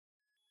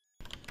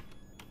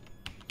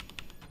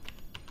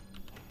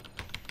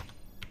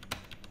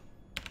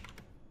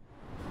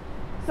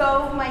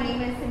So my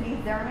name is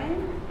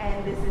Zimmerman,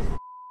 and this is,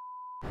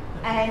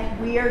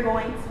 and we are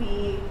going to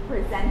be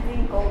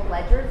presenting Guld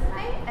Ledger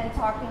tonight and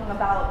talking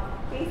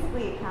about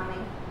basically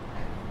accounting.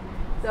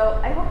 So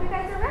I hope you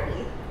guys are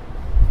ready.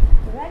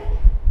 You ready?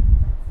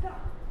 Let's go.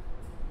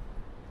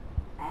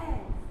 And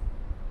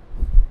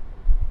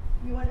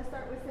you want to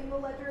start with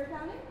single ledger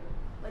accounting?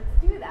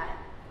 Let's do that.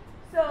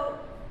 So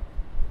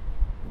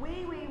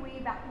way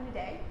back in the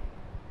day,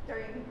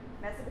 during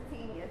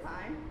Mesopotamia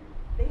time,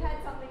 they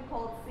had something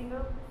called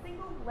single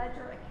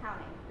ledger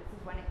accounting. This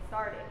is when it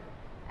started.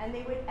 And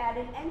they would add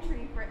an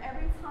entry for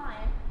every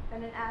time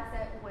that an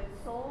asset was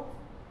sold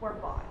or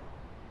bought.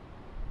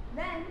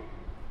 Then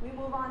we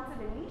move on to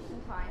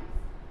Venetian times,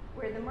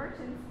 where the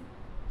merchants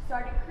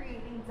started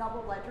creating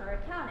double ledger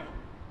accounting.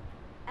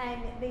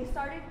 And they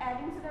started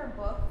adding to their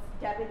books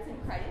debits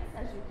and credits,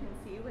 as you can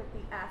see with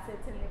the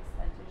assets and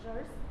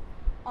expenditures.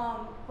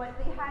 But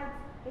they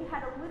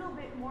had a little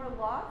bit more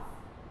loss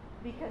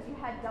because you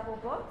had double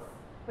books,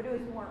 but it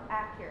was more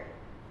accurate.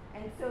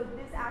 And so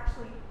this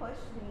actually pushed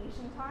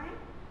Venetian time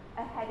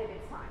ahead of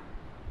its time.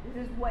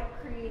 This is what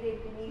created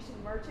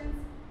Venetian merchants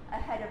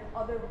ahead of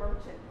other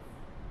merchants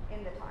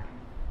in the time.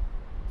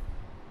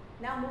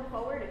 Now move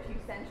forward a few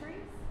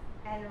centuries,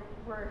 and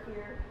we're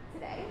here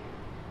today.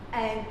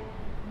 And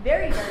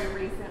very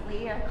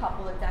recently, a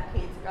couple of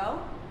decades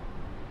ago,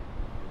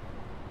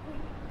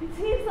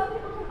 see, some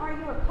people can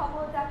argue a couple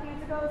of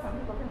decades ago, some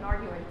people can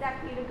argue a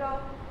decade ago.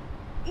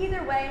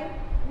 Either way,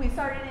 we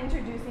started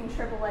introducing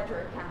triple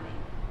ledger accounting.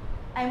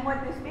 And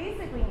what this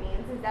basically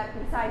means is that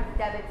besides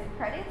debits and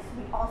credits,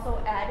 we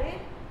also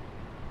added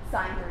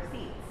signed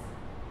receipts.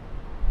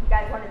 You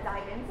guys want to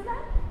dive into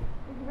that?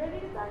 Are you ready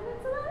to dive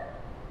into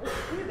that?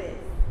 Let's do this.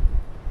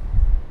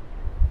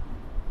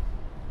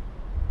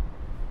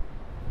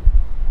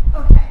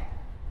 Okay.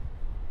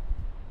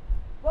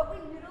 What we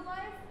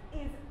utilize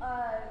is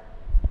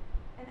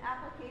an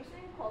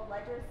application called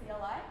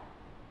Ledger-cli.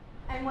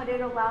 And what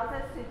it allows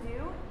us to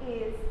do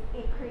is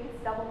it creates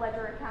double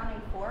ledger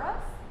accounting for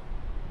us.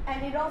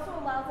 And it also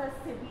allows us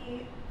to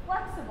be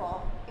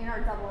flexible in our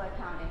double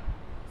accounting.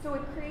 So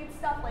it creates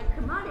stuff like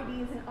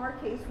commodities. In our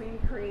case, we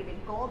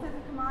created gold as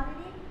a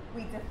commodity.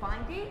 We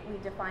defined it. We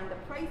defined the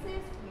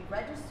prices. We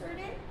registered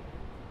it.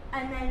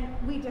 And then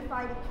we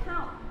defined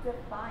accounts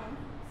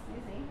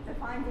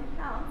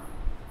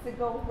to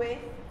go with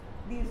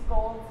these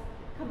gold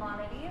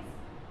commodities.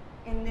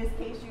 In this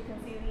case, you can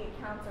see the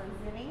accounts are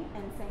Zimmy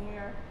and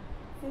Señor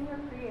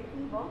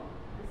Creativo.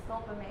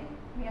 Discúlpame,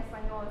 mi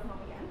español es no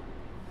bien.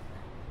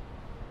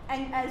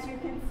 And as you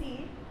can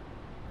see,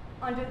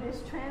 under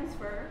this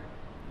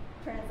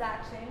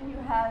transaction, you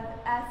have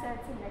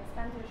assets and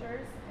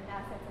expenditures and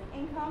assets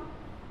and income,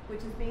 which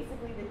is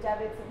basically the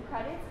debits and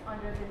credits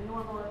under the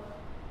normal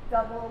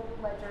double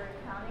ledger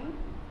accounting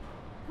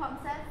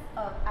concepts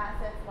of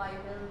assets,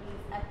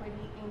 liabilities,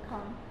 equity,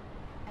 income,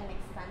 and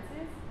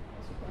expenses,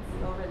 as you can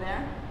see over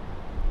there.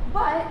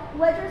 But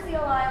Ledger-cli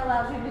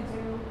allows you to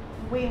do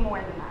way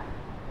more than that.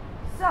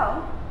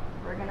 So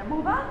we're going to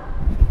move on,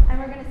 and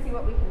we're going to see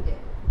what we can do.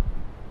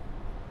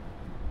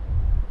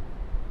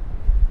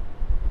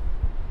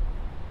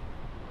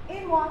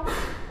 In walks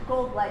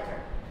Guld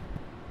Ledger.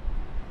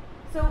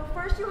 So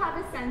first you have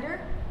a sender,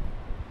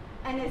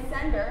 and a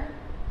sender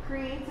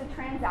creates a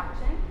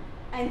transaction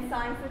and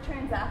signs the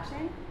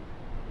transaction.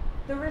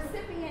 The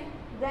recipient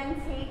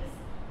then takes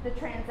the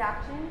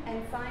transaction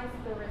and signs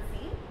the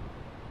receipt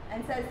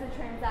and says the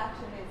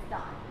transaction is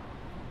done.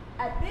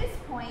 At this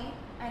point,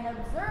 an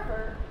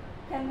observer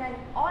can then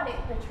audit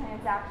the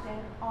transaction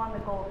on the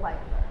Guld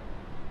Ledger.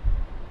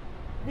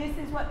 This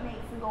is what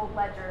makes the Guld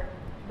Ledger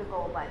the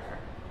Guld Ledger.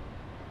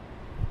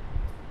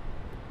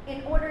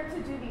 In order to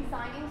do these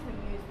signings, we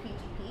use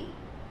PGP.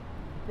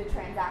 The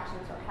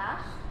transactions are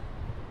hashed.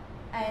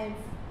 And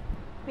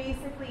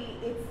basically,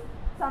 it's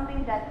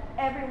something that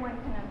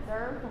everyone can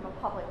observe from a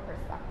public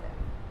perspective.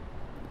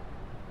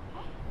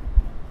 Okay.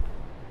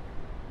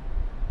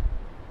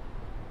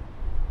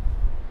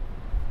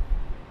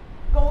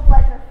 Guld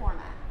Ledger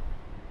format.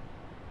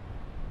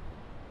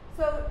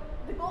 So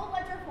the Guld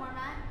Ledger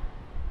format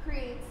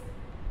creates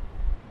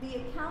the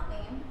account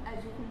name,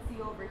 as you can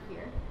see over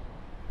here.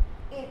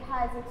 It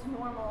has its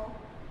normal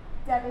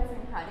debits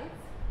and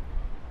credits,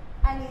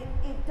 and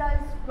it does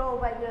go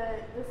by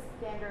the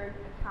standard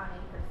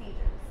accounting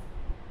procedures.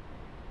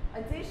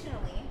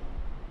 Additionally,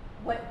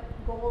 what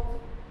Guld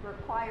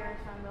requires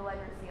from the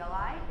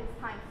Ledger-cli is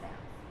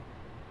timestamps.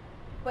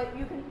 But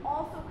you can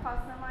also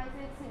customize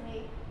it to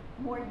make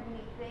more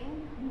unique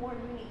things, more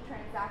unique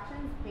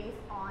transactions based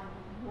on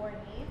your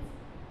needs,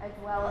 as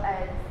well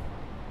as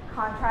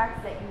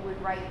contracts that you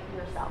would write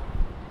yourself.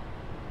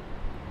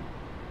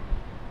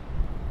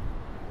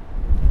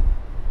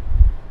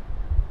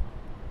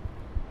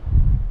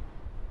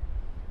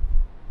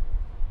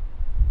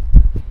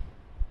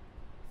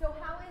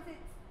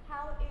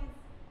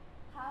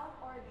 How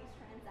are these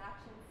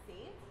transactions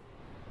saved?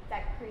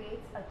 That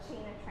creates a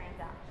chain of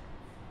transactions,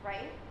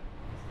 right?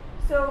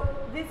 So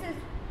this is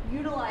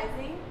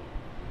utilizing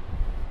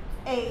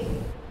a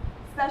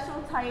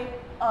special type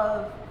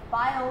of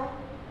file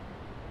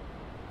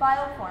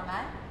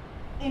format,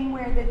 in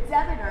where the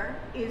debitor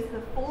is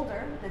the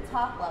folder, the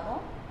top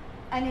level,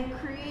 and it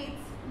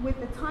creates, with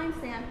the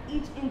timestamp,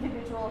 each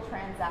individual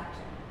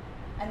transaction.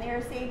 And they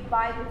are saved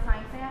by the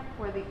timestamp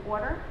for the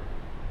order,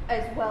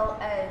 as well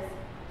as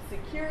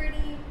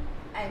security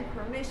and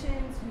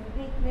permissions,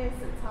 uniqueness,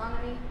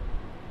 autonomy.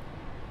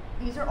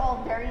 These are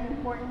all very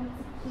important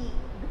to keep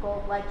the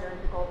Guld Ledger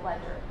the Guld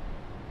Ledger.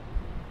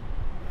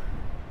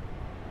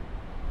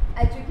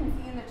 As you can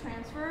see in the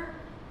transfer,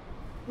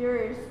 there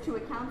is 2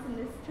 accounts in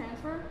this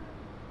transfer.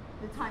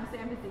 The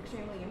timestamp is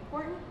extremely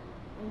important,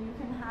 and you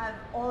can have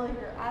all of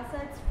your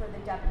assets for the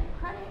debit and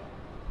credit,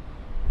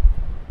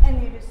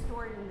 and it is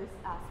stored in this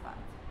aspect.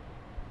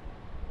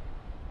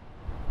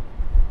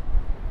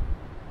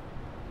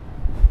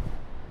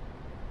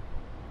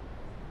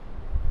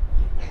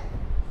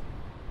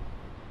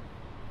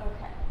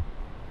 Okay.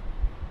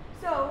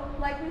 So,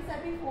 like we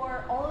said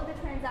before, all of the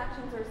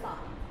transactions are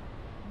signed.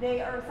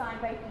 They are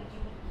signed by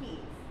PGP keys.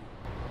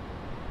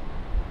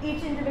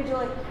 Each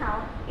individual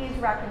account is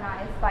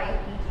recognized by a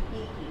PGP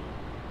key.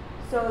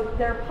 So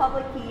their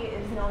public key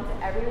is known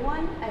to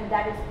everyone, and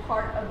that is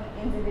part of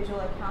the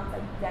individual account's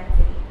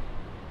identity.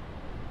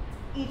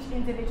 Each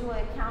individual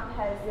account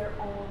has their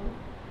own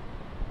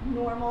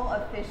normal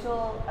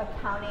official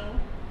accounting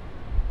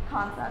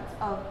concepts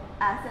of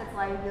assets,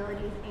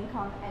 liabilities,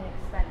 income, and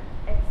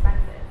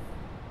expenses.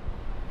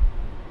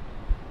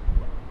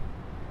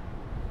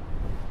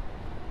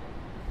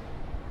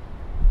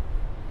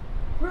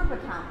 Group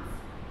accounts.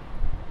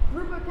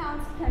 Group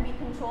accounts can be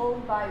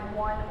controlled by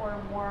one or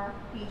more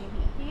PGP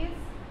keys.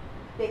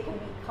 They can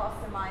be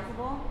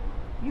customizable.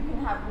 You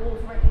can have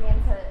rules written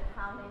into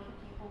how many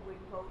people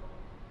would vote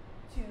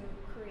to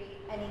create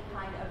any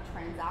kind of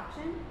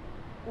transaction,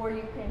 or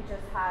you can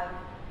just have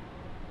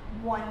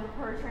one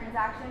per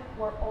transaction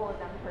or all of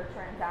them per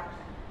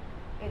transaction.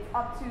 It's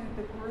up to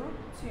the group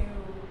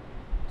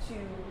to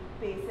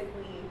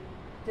basically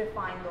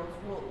define those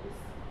rules.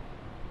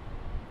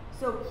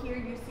 So here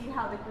you see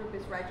how the group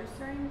is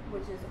registering,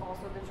 which is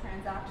also the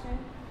transaction.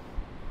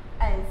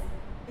 As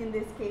in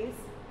this case,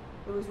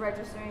 it was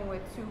registering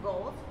with 2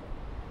 gold,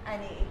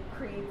 and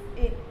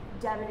it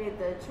debited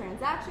the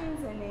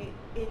transactions, and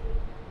it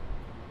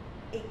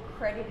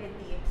credited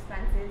the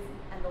expenses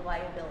and the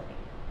liability.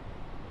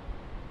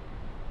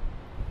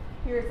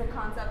 Here's the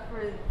concept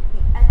for the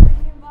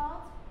equity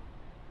involved,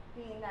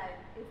 being that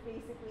it's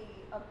basically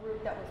a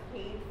group that was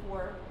paid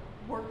for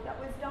work that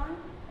was done.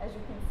 As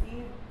you can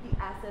see, the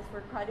assets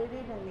were credited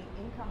and the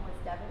income was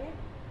debited,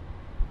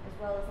 as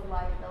well as the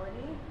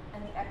liability,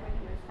 and the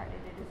equity was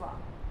credited as well.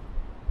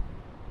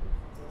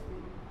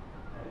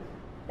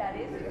 That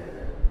is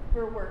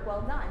for work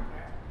well done.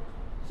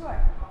 Sure.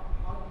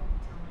 How do you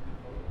determine the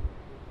vote?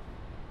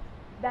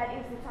 That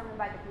is determined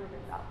by the group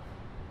itself.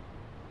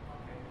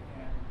 Okay,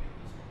 and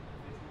each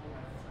individual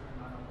has a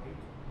certain amount of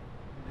weight,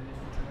 and then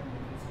it's determined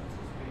the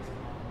consensus based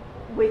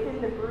on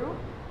Within the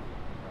group,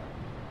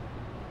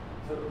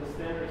 so the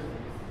standard is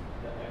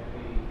the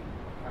equity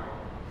account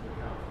to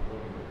account for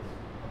voting rights.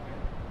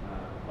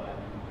 But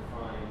you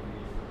define the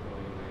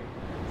voting rate.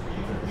 So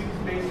you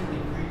can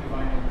basically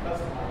redefine and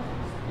customize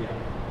these. Yeah.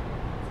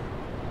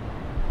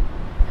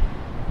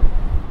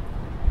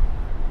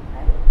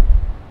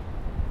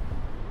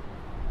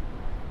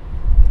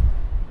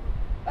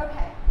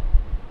 okay.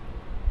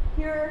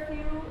 Here are a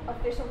few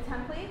official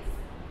templates.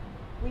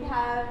 We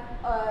have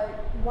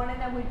one of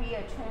them would be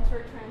a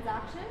transfer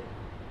transaction,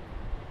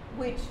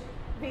 which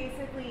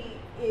basically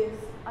is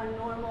a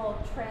normal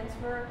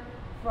transfer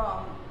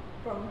from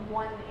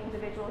one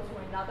individual to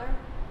another.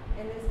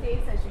 In this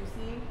case, as you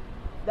see,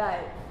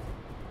 that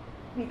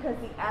because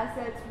the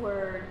assets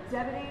were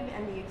debited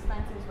and the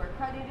expenses were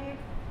credited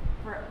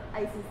for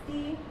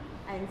ISIS-D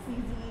and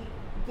CZ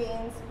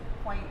gains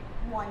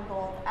 0.1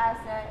 gold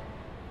asset,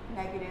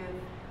 negative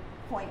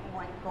 0.1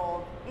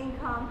 gold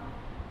income.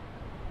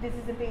 This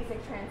is a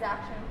basic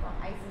transaction from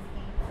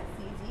ISIS-D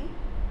to CZ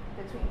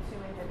between 2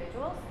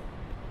 individuals.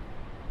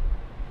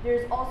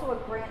 There's also a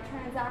grant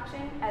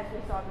transaction, as we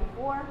saw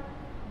before,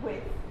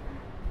 with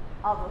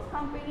Aldo's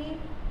company,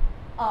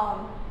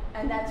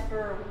 and that's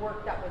for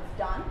work that was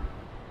done.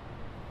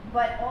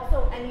 But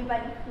also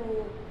anybody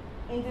who,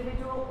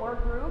 individual or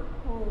group,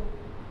 who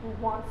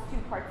wants to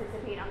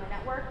participate on the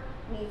network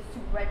needs to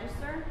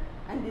register,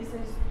 and this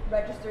is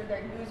register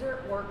their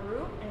user or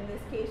group. In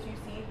this case, you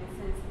see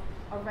this is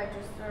a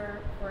register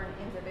for an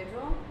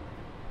individual.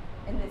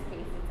 In this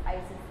case, it's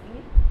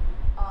ISIS-D.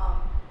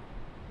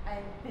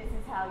 And this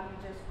is how you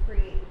just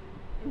create,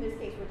 in this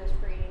case, we're just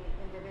creating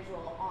the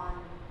individual on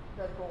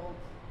the Guld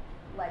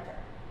Ledger.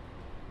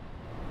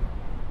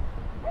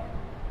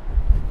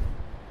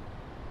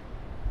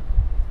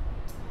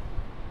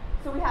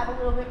 So we have a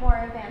little bit more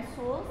advanced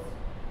tools.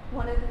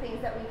 One of the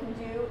things that we can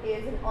do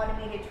is an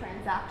automated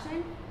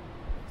transaction.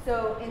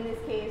 So in this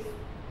case,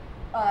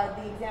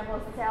 the example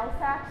is the sales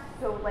tax.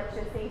 So let's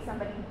just say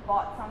somebody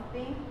bought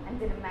something and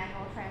did a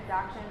manual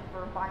transaction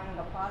for buying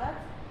a product.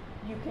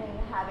 You can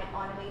have it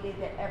automated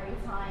that every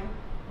time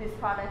this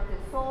product is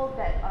sold,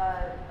 that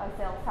a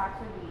sales tax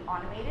would be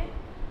automated.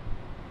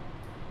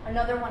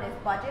 Another one is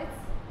budgets.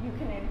 You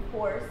can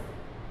enforce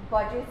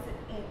budgets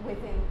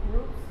within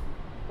groups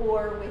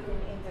or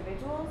within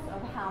individuals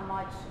of how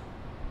much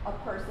a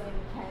person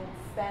can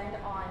spend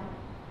on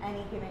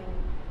any given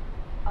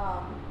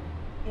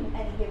in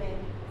any given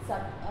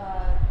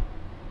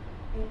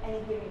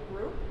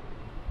group.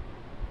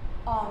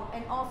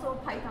 And also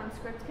Python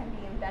scripts can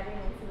be embedded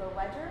into the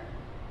ledger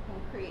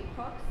and create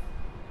hooks,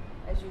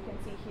 as you can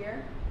see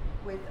here,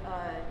 with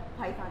a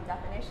Python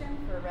definition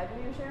for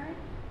revenue sharing.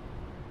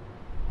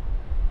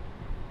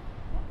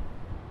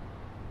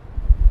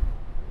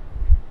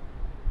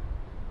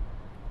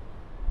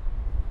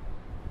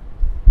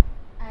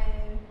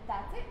 And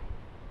that's it.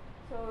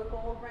 So a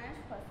Guld branch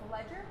plus the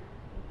ledger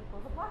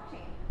equals a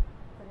blockchain.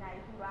 So now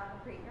you can go out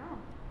and create your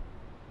own.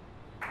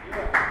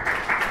 Yeah.